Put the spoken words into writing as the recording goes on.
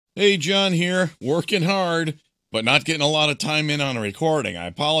Hey, John here, working hard, but not getting a lot of time in on a recording. I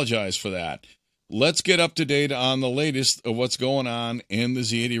apologize for that. Let's get up to date on the latest of what's going on in the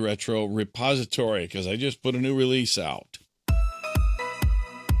Z80 Retro repository, because I just put a new release out.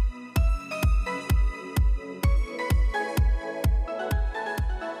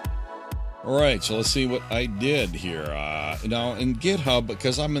 All right, so let's see what I did here. Now, in GitHub,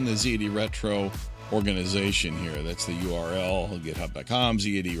 because I'm in the Z80 Retro organization here, that's the URL, github.com,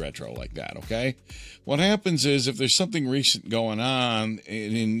 Z80 Retro, like that, okay? What happens is if there's something recent going on,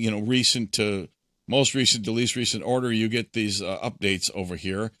 in recent to most recent to least recent order, you get these updates over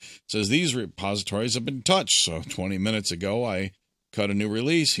here. It says these repositories have been touched. So 20 minutes ago, I cut a new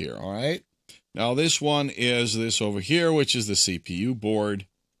release here, all right? Now, this one is this over here, which is the CPU board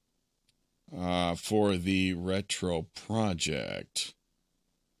for the Retro project.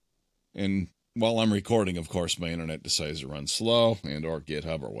 And while I'm recording, of course, my internet decides to run slow and or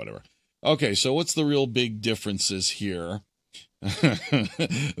GitHub or whatever. Okay, so what's the real big differences here?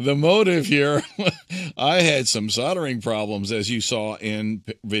 The motive here, I had some soldering problems, as you saw in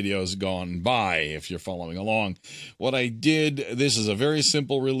videos gone by, if you're following along. What I did, this is a very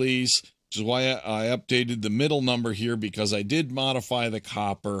simple release, which is why I updated the middle number here, because I did modify the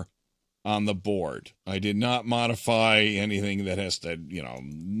copper on the board. I did not modify anything that has to,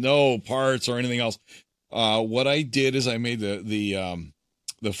 no parts or anything else. What I did is I made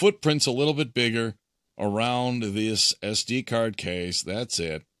the footprints a little bit bigger around this SD card case. That's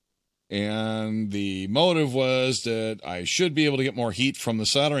it. And the motive was that I should be able to get more heat from the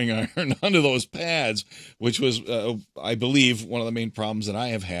soldering iron onto those pads, which was, I believe, one of the main problems that I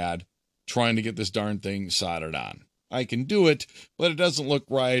have had trying to get this darn thing soldered on. I can do it, but it doesn't look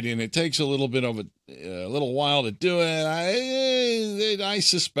right, and it takes a little bit of a little while to do it. I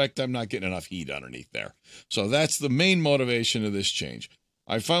suspect I'm not getting enough heat underneath there. So that's the main motivation of this change.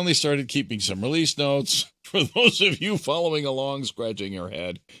 I finally started keeping some release notes. For those of you following along, scratching your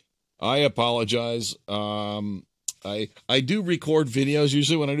head, I apologize. I do record videos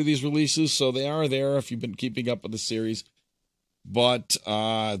usually when I do these releases, so they are there if you've been keeping up with the series. But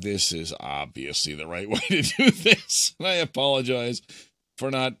this is obviously the right way to do this. I apologize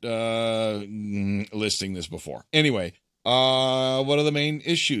for not listing this before. Anyway, what are the main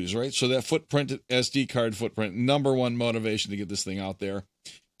issues, right? So that footprint, SD card footprint, number one motivation to get this thing out there.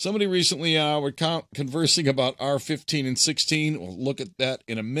 Somebody recently were conversing about R15 and 16. We'll look at that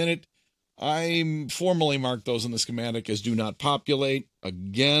in a minute. I formally marked those in the schematic as do not populate.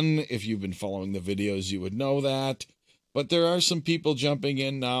 Again, if you've been following the videos, you would know that. But there are some people jumping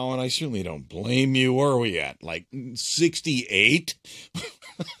in now, and I certainly don't blame you. Where are we at? Like 68?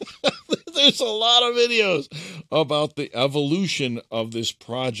 There's a lot of videos about the evolution of this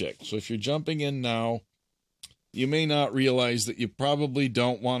project. So if you're jumping in now, you may not realize that you probably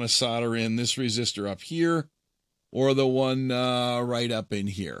don't want to solder in this resistor up here or the one right up in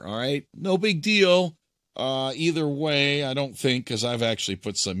here. All right? No big deal. Either way, I don't think, because I've actually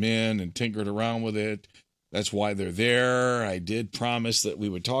put some in and tinkered around with it. That's why they're there. I did promise that we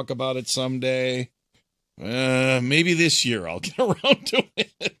would talk about it someday. Maybe this year I'll get around to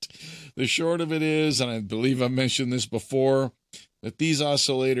it. The short of it is, and I believe I've mentioned this before, that these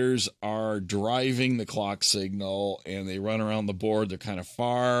oscillators are driving the clock signal, and they run around the board. They're kind of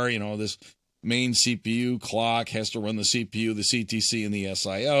far. This main CPU clock has to run the CPU, the CTC, and the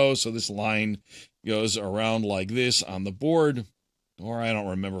SIO. So this line goes around like this on the board. Or I don't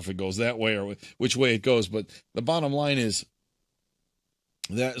remember if it goes that way or which way it goes. But the bottom line is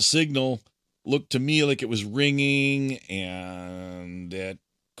that signal looked to me like it was ringing, and it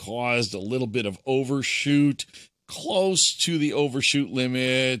caused a little bit of overshoot, close to the overshoot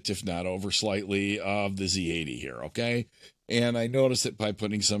limit, if not over slightly, of the Z80 here, okay? And I noticed that by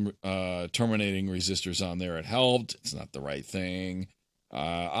putting some terminating resistors on there, it helped. It's not the right thing.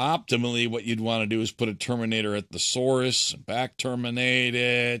 Optimally, what you'd want to do is put a terminator at the source, back terminate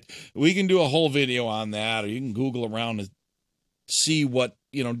it. We can do a whole video on that, or you can Google around and see what,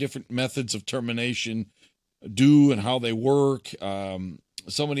 different methods of termination do and how they work.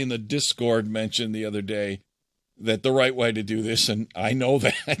 Somebody in the Discord mentioned the other day that the right way to do this, and I know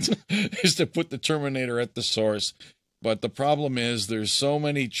that, is to put the terminator at the source. But the problem is there's so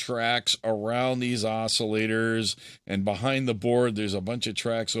many tracks around these oscillators, and behind the board there's a bunch of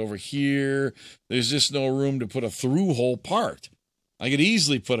tracks over here. There's just no room to put a through-hole part. I could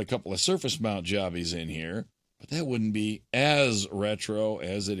easily put a couple of surface mount jobbies in here, but that wouldn't be as retro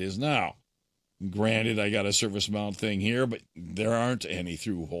as it is now. Granted, I got a surface mount thing here, but there aren't any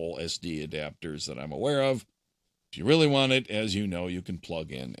through-hole SD adapters that I'm aware of. If you really want it, as you know, you can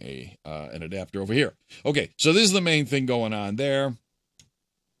plug in an adapter over here. Okay, so this is the main thing going on there.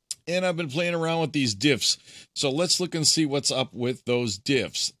 And I've been playing around with these diffs. So let's look and see what's up with those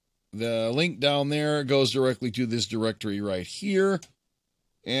diffs. The link down there goes directly to this directory right here.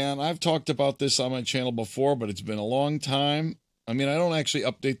 And I've talked about this on my channel before, but it's been a long time. I mean, I don't actually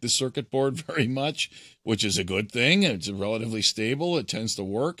update the circuit board very much, which is a good thing. It's relatively stable. It tends to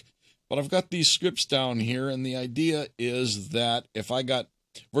work. But I've got these scripts down here, and the idea is that if I got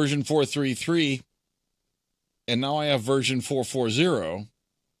version 4.3.3 and now I have version 4.4.0,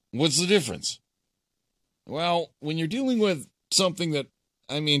 what's the difference? Well, when you're dealing with something that,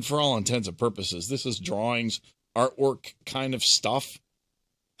 I mean, for all intents and purposes, this is drawings, artwork kind of stuff.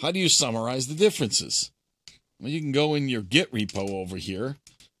 How do you summarize the differences? Well, you can go in your Git repo over here.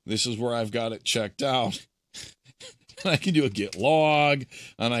 This is where I've got it checked out. I can do a Git log,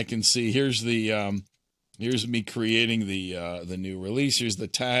 and I can see here's the here's me creating the new release. Here's the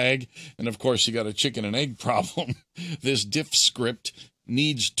tag, and of course you got a chicken and egg problem. This diff script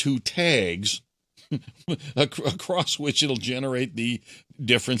needs 2 tags across which it'll generate the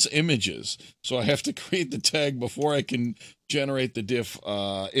difference images. So I have to create the tag before I can generate the diff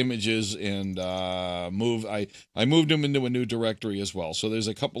images and move. I moved them into a new directory as well. So there's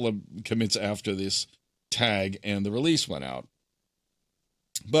a couple of commits after this tag and the release went out.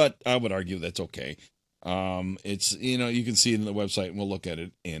 But I would argue that's okay. It's, you know, you can see it in the website and we'll look at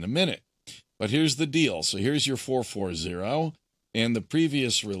it in a minute. But here's the deal. So here's your 4.4.0 and the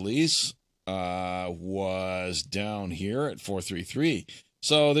previous release was down here at 4.3.3.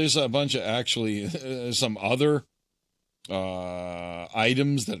 So there's a bunch of actually some other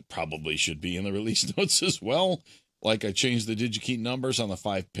items that probably should be in the release notes as well. Like I changed the DigiKey numbers on the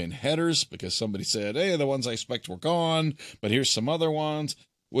 5-pin headers because somebody said, hey, the ones I spec'd were gone, but here's some other ones,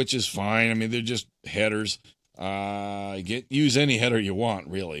 which is fine. I mean, they're just headers. Use any header you want,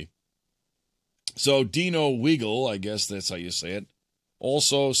 really. So Dino Wiggle, I guess that's how you say it,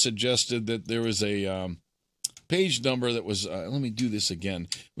 also suggested that there was a page number that was, let me do this again.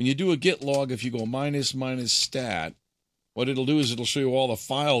 When you do a git log, if you go minus stat, what it'll do is it'll show you all the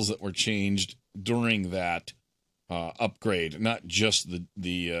files that were changed during that upgrade, not just the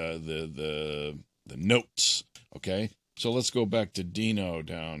notes. Okay, so let's go back to Dino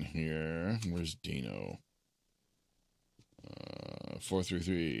down here. Where's Dino?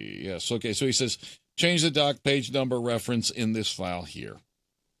 4.3.3. Yes. Okay. So he says change the doc page number reference in this file here.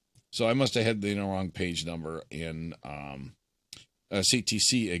 So I must have had the wrong page number in a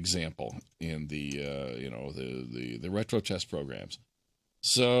CTC example in the the retro test programs.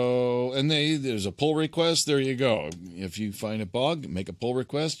 So, and there's a pull request. There you go. If you find a bug, make a pull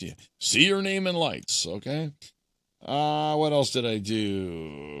request. You see your name in lights. Okay. What else did I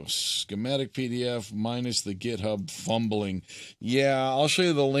do? Schematic PDF minus the GitHub fumbling. Yeah, I'll show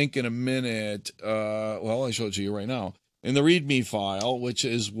you the link in a minute. Well, I showed it to you right now. In the README file, which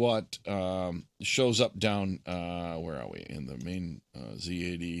is what shows up down, where are we? In the main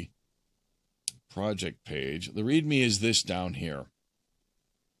Z80 project page. The README is this down here.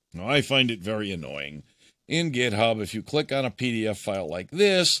 Now, I find it very annoying. In GitHub, if you click on a PDF file like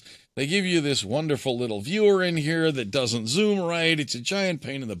this, they give you this wonderful little viewer in here that doesn't zoom right. It's a giant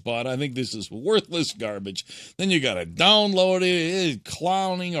pain in the butt. I think this is worthless garbage. Then you got to download it. It's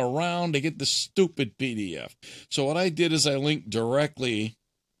clowning around to get the stupid PDF. So what I did is I linked directly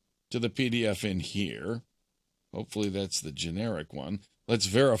to the PDF in here. Hopefully that's the generic one. Let's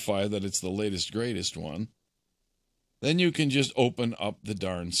verify that it's the latest, greatest one. Then you can just open up the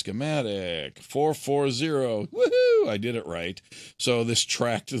darn schematic. 4.4.0. Woohoo! I did it right. So this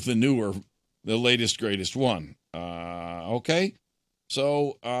tracked the latest, greatest one. Okay.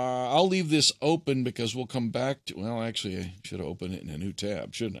 So I'll leave this open because we'll come back to, well, actually, I should open it in a new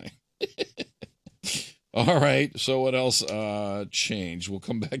tab, shouldn't I? All right. So what else changed? We'll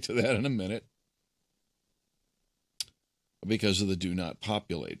come back to that in a minute because of the do not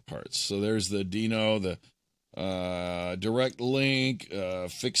populate parts. So there's the Dino, the direct link,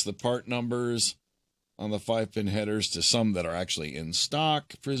 fix the part numbers on the 5-pin headers to some that are actually in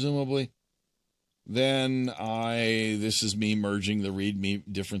stock, presumably. Then this is me merging the README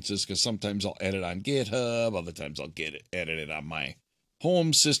differences because sometimes I'll edit on GitHub, other times I'll edit it on my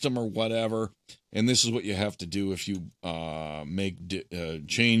home system or whatever. And this is what you have to do if you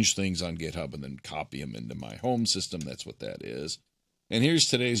change things on GitHub and then copy them into my home system. That's what that is. And here's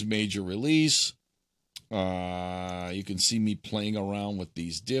today's major release. You can see me playing around with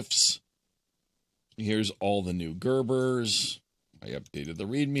these diffs. Here's all the new Gerbers. I updated the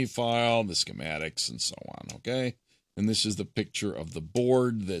README file, the schematics, and so on, okay? And this is the picture of the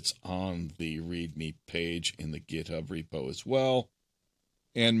board that's on the README page in the GitHub repo as well.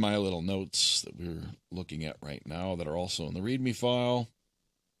 And my little notes that we're looking at right now that are also in the README file.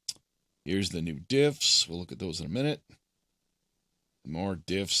 Here's the new diffs. We'll look at those in a minute. More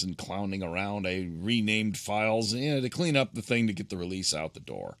diffs and clowning around. I renamed files to clean up the thing to get the release out the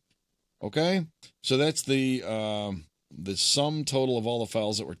door. Okay, so that's the sum total of all the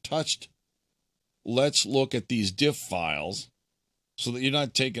files that were touched. Let's look at these diff files so that you're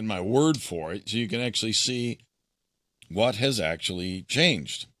not taking my word for it, so you can actually see what has actually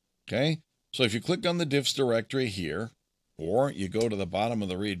changed. Okay, so if you click on the diffs directory here, or you go to the bottom of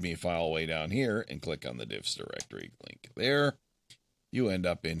the README file way down here and click on the diffs directory link there, you end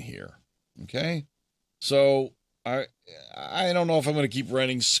up in here. Okay, so I don't know if I'm going to keep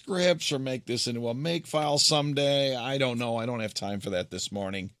writing scripts or make this into a make file someday. I don't know. I don't have time for that this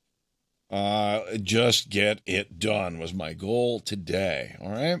morning. Just get it done was my goal today. All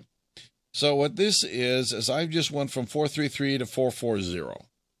right. So what this is I just went from 433 to 440.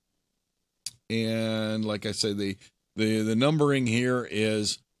 And like I said, the numbering here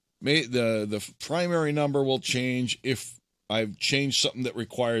is the primary number will change if I've changed something that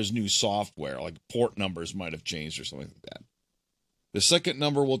requires new software, like port numbers might have changed or something like that. The second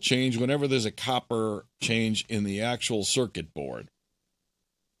number will change whenever there's a copper change in the actual circuit board.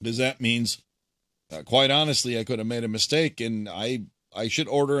 Because that means, quite honestly, I could have made a mistake and I should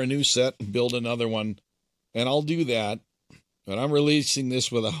order a new set and build another one. And I'll do that. But I'm releasing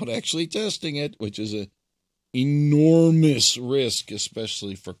this without actually testing it, which is an enormous risk,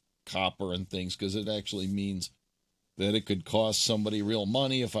 especially for copper and things, because it actually means that it could cost somebody real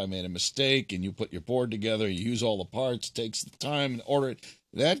money if I made a mistake and you put your board together, you use all the parts, takes the time and order it.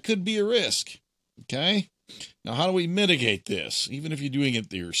 That could be a risk. Okay? Now, how do we mitigate this? Even if you're doing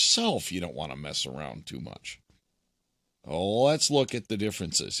it yourself, you don't want to mess around too much. Let's look at the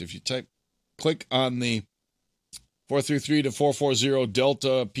differences. If you click on the 433 to 440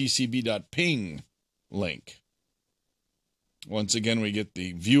 delta PCB.ping link. Once again, we get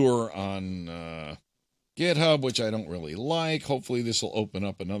the viewer on GitHub, which I don't really like. Hopefully this will open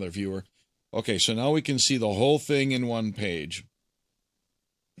up another viewer. Okay, so now we can see the whole thing in one page.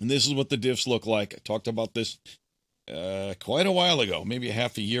 And this is what the diffs look like. I talked about this quite a while ago, maybe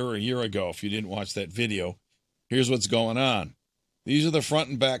half a year or a year ago if you didn't watch that video. Here's what's going on. These are the front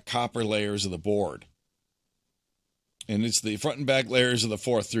and back copper layers of the board. And it's the front and back layers of the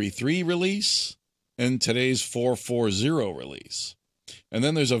 433 release and today's 440 release. And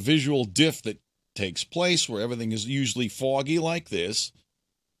then there's a visual diff that takes place where everything is usually foggy like this.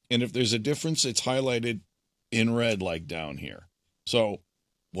 And if there's a difference, it's highlighted in red like down here. So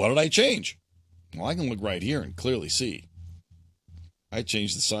what did I change? Well, I can look right here and clearly see. I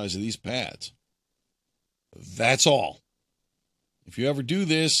changed the size of these pads. That's all. If you ever do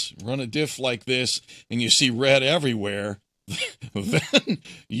this, run a diff like this, and you see red everywhere, then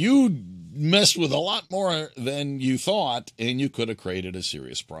you messed with a lot more than you thought, and you could have created a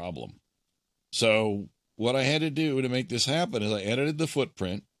serious problem. So what I had to do to make this happen is I edited the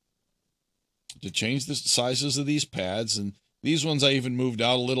footprint to change the sizes of these pads, and these ones I even moved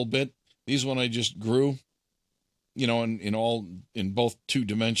out a little bit. These one I just grew, you know, in both two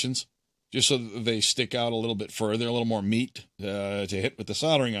dimensions, just so that they stick out a little bit further, a little more meat to hit with the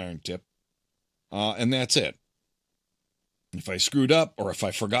soldering iron tip. And that's it. If I screwed up or if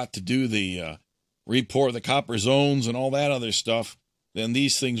I forgot to do the re-pour the copper zones and all that other stuff, then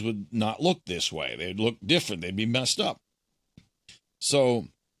these things would not look this way. They'd look different. They'd be messed up. So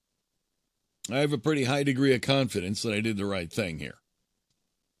I have a pretty high degree of confidence that I did the right thing here.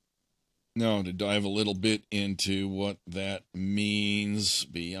 Now, to dive a little bit into what that means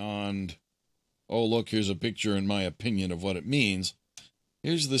beyond, oh, look, here's a picture in my opinion of what it means.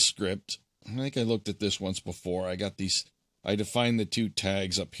 Here's the script. I think I looked at this once before. I defined the two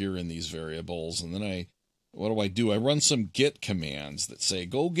tags up here in these variables, and then what do? I run some git commands that say,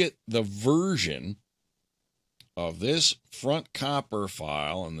 go get the version of this front copper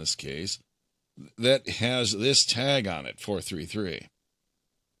file, in this case, that has this tag on it, 433.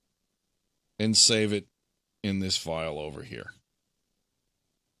 And save it in this file over here.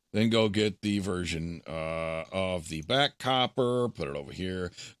 Then go get the version of the back copper, put it over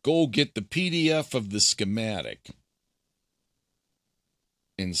here. Go get the PDF of the schematic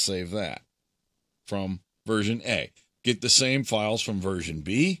and save that from version A. Get the same files from version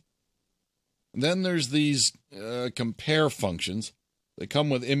B. And then there's these compare functions that come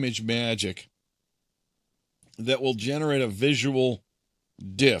with ImageMagick that will generate a visual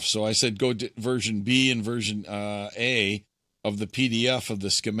diff. So I said go to version B and version A of the PDF of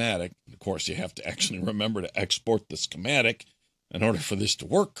the schematic. Of course, you have to actually remember to export the schematic in order for this to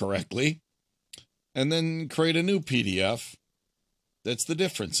work correctly. And then create a new PDF that's the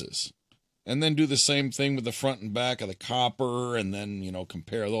differences. and then do the same thing with the front and back of the copper, and then, you know,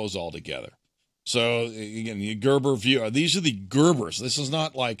 compare those all together. So again, the Gerber view, these are the Gerbers. This is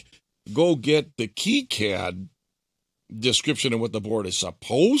not like go get the KiCad description of what the board is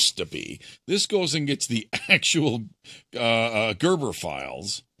supposed to be. This goes and gets the actual Gerber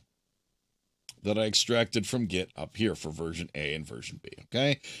files that I extracted from Git up here for version A and version B,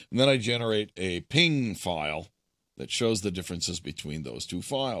 okay? And then I generate a ping file that shows the differences between those two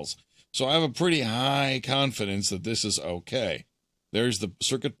files. So I have a pretty high confidence that this is okay. There's the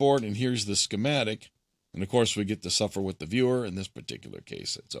circuit board, and here's the schematic. And, of course, we get to suffer with the viewer. In this particular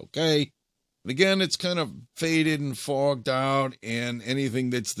case, it's okay. But, again, it's kind of faded and fogged out, and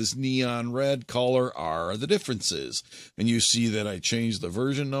anything that's this neon red color are the differences. And you see that I changed the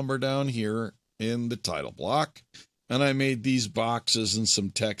version number down here in the title block, and I made these boxes and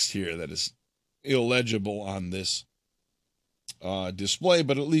some text here that is illegible on this display,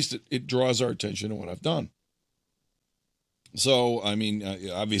 but at least it draws our attention to what I've done. So, I mean,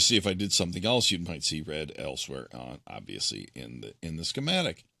 obviously, if I did something else, you might see red elsewhere, obviously, in the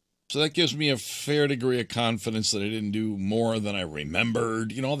schematic. So that gives me a fair degree of confidence that I didn't do more than I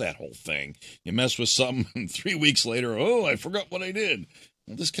remembered. You know, that whole thing. You mess with something, and 3 weeks later, oh, I forgot what I did.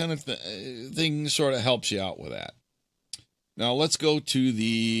 Well, this kind of thing sort of helps you out with that. Now, let's go to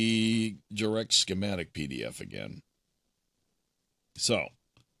the direct schematic PDF again. So,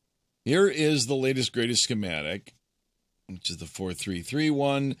 here is the latest, greatest schematic, which is the 433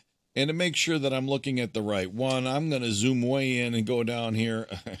 and to make sure that I'm looking at the right one, I'm going to zoom way in and go down here.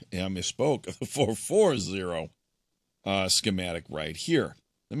 I misspoke, the 440 schematic right here,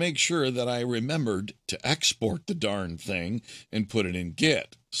 to make sure that I remembered to export the darn thing and put it in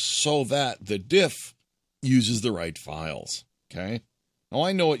Git so that the diff uses the right files, okay? Now,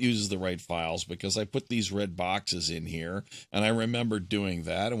 I know it uses the right files because I put these red boxes in here, and I remembered doing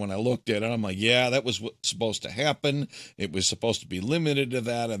that. And when I looked at it, I'm like, yeah, that was what's supposed to happen. It was supposed to be limited to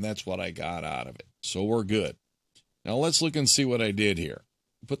that, and that's what I got out of it. So we're good. Now, let's look and see what I did here.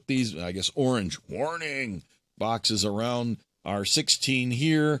 Put these, I guess, orange warning boxes around our 16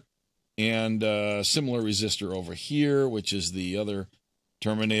 here, and similar resistor over here, which is the other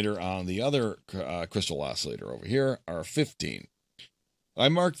terminator on the other crystal oscillator over here, our 15. I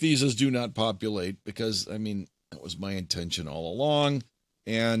marked these as do not populate because, I mean, that was my intention all along.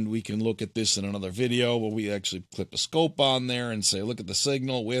 And we can look at this in another video where we actually clip a scope on there and say, look at the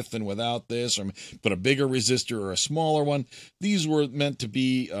signal with and without this, or put a bigger resistor or a smaller one. These were meant to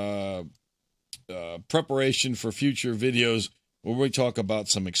be preparation for future videos where we talk about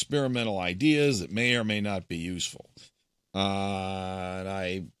some experimental ideas that may or may not be useful. And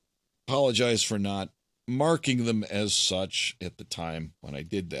I apologize for not marking them as such at the time when I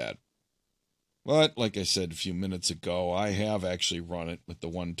did that. But like I said a few minutes ago, I have actually run it with the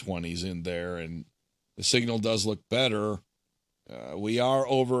 120s in there, and the signal does look better. We are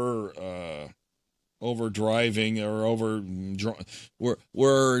overdriving, or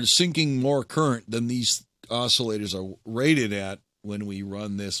we're sinking more current than these oscillators are rated at when we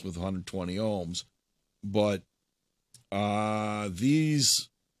run this with 120 ohms. But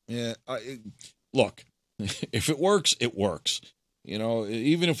look, if it works, it works. You know,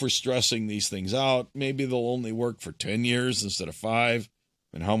 even if we're stressing these things out, maybe they'll only work for 10 years instead of 5.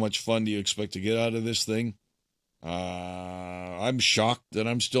 And how much fun do you expect to get out of this thing? I'm shocked that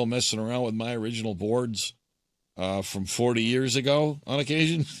I'm still messing around with my original boards from 40 years ago on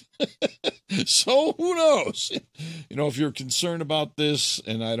occasion. So who knows? You know, if you're concerned about this,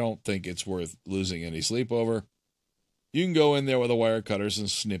 and I don't think it's worth losing any sleep over, you can go in there with the wire cutters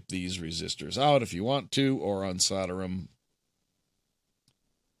and snip these resistors out if you want to, or unsolder them.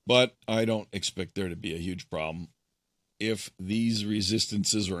 But I don't expect there to be a huge problem. If these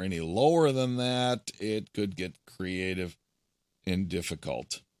resistances were any lower than that, it could get creative and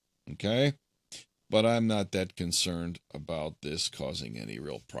difficult. Okay? But I'm not that concerned about this causing any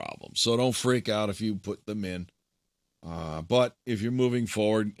real problems. So don't freak out if you put them in. But if you're moving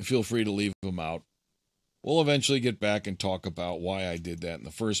forward, feel free to leave them out. We'll eventually get back and talk about why I did that in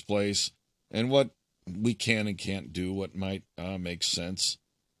the first place and what we can and can't do, what might make sense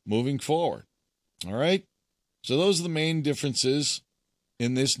moving forward. All right? So those are the main differences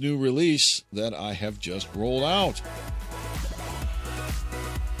in this new release that I have just rolled out.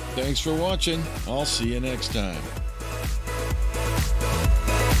 Thanks for watching. I'll see you next time.